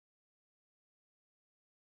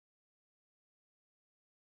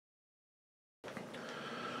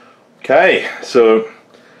Okay, so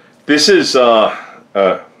this is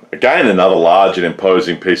again another large and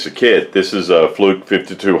imposing piece of kit. This is a Fluke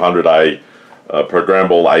 5200A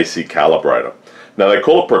programmable AC calibrator. Now they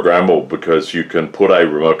call it programmable because you can put a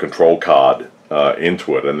remote control card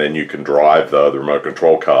into it, and then you can drive the remote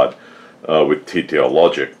control card with TTL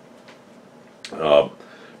logic,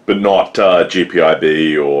 but not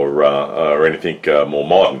GPIB or anything more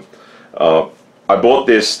modern. I bought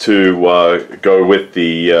this to go with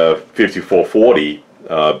the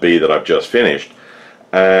 5440B that I've just finished,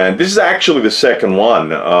 and this is actually the second one.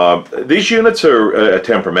 These units are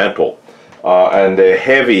temperamental, and they're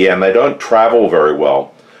heavy and they don't travel very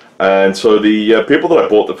well, and so the people that I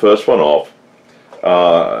bought the first one off,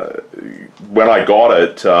 when I got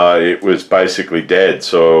it, it was basically dead,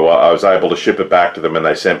 so I was able to ship it back to them, and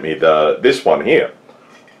they sent me this one here.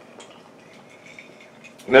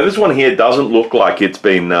 Now this one here doesn't look like it's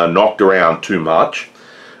been knocked around too much.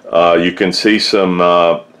 You can see some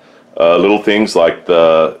little things like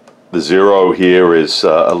the zero here is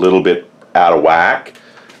a little bit out of whack.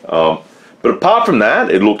 But apart from that,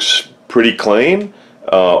 it looks pretty clean.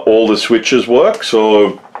 All the switches work,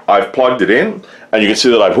 so I've plugged it in, and you can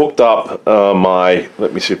see that I've hooked up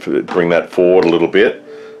let me see if I bring that forward a little bit.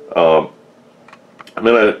 I'm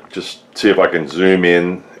going to just see if I can zoom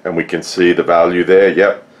in and we can see the value there.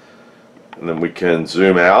 Yep. And then we can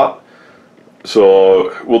zoom out.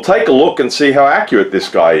 So we'll take a look and see how accurate this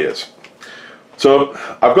guy is. So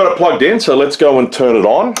I've got it plugged in, so let's go and turn it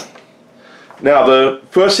on. Now the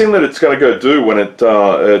first thing that it's going to go do when it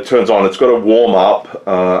turns on, it's got to warm up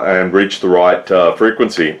and reach the right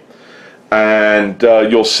frequency. And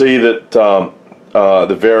you'll see that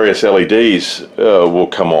the various LEDs will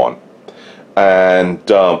come on. And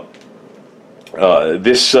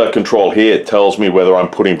this control here tells me whether I'm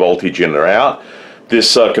putting voltage in or out.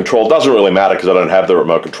 This control doesn't really matter because I don't have the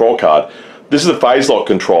remote control card. This is the phase lock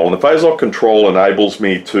control, and the phase lock control enables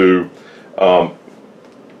me to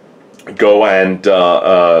go and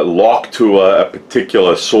lock to a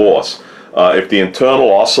particular source. If the internal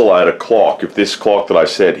oscillator clock, if this clock that I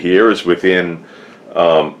set here is within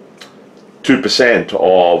 2%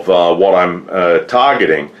 of what I'm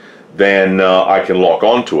targeting, then I can lock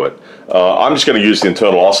onto it. I'm just going to use the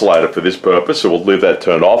internal oscillator for this purpose, so we'll leave that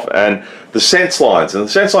turned off. And the sense lines,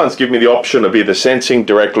 give me the option of either sensing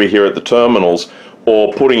directly here at the terminals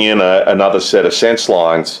or putting in another set of sense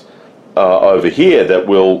lines over here that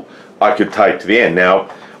I could take to the end. Now,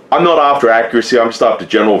 I'm not after accuracy, I'm just after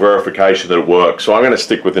general verification that it works, so I'm going to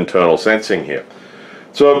stick with internal sensing here.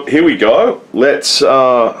 So here we go. Let's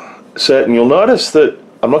set, and you'll notice that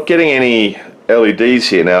I'm not getting any LEDs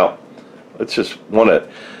here. Now, let's just want it.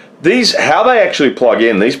 These, how they actually plug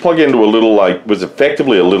in, these plug into a little, was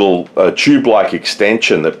effectively a little tube-like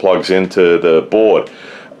extension that plugs into the board.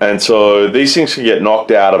 And so these things can get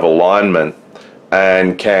knocked out of alignment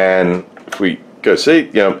and can, if we go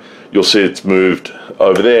see, you'll see it's moved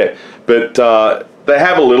over there. But they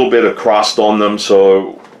have a little bit of crust on them,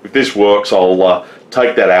 so if this works, I'll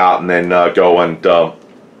take that out and then go and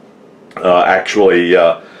actually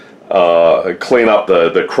clean up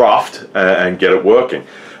the craft and get it working.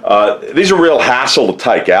 These are real hassle to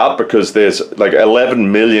take out because there's like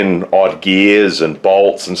 11 million odd gears and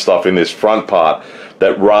bolts and stuff in this front part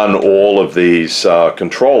that run all of these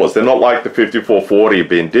controllers. They're not like the 5440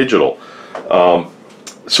 being digital.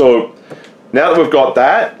 So now that we've got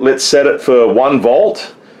that, let's set it for 1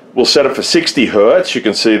 volt. We'll set it for 60 hertz. You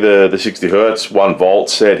can see the 60 hertz, 1 volt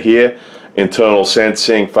set here. Internal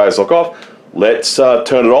sensing, phase lock off. Let's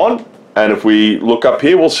turn it on, and if we look up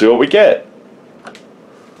here, we'll see what we get.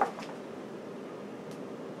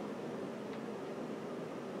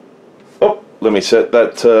 Oh, let me set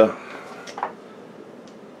that.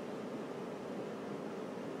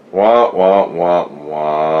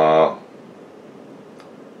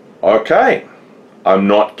 Okay, I'm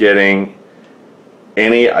not getting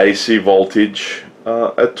any AC voltage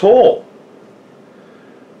at all.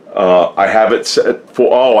 I have it set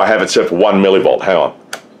for, I have it set for 1 millivolt. Hang on.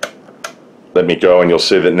 Let me go, and you'll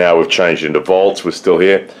see that now we've changed into volts. We're still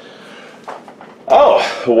here. Oh,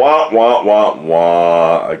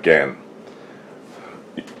 again.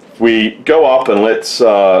 We go up and let's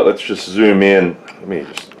just zoom in. Let me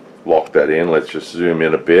just lock that in. Let's just zoom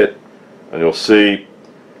in a bit, and you'll see,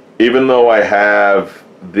 even though I have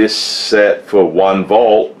this set for 1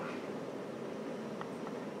 volt,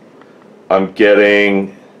 I'm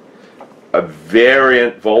getting a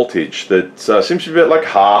variant voltage that seems to be like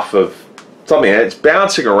half of something. It's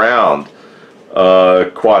bouncing around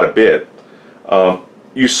quite a bit.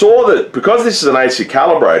 You saw that because this is an AC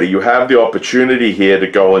calibrator, you have the opportunity here to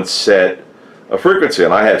go and set a frequency,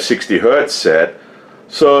 and I have 60 Hertz set.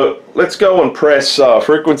 So let's go and press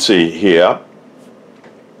frequency here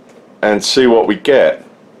and see what we get.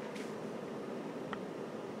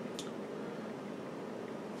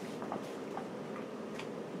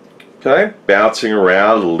 Okay, bouncing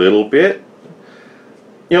around a little bit.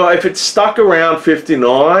 You know, if it's stuck around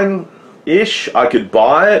 59-ish, I could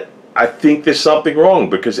buy it. I think there's something wrong,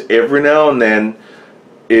 because every now and then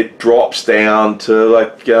it drops down to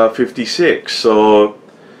like 56. So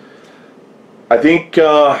I think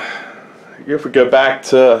if we go back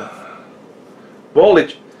to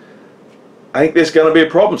voltage, I think there's going to be a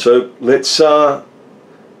problem. So let's see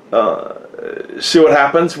what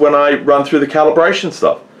happens when I run through the calibration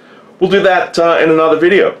stuff. We'll do that in another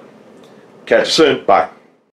video. Catch you soon. Bye.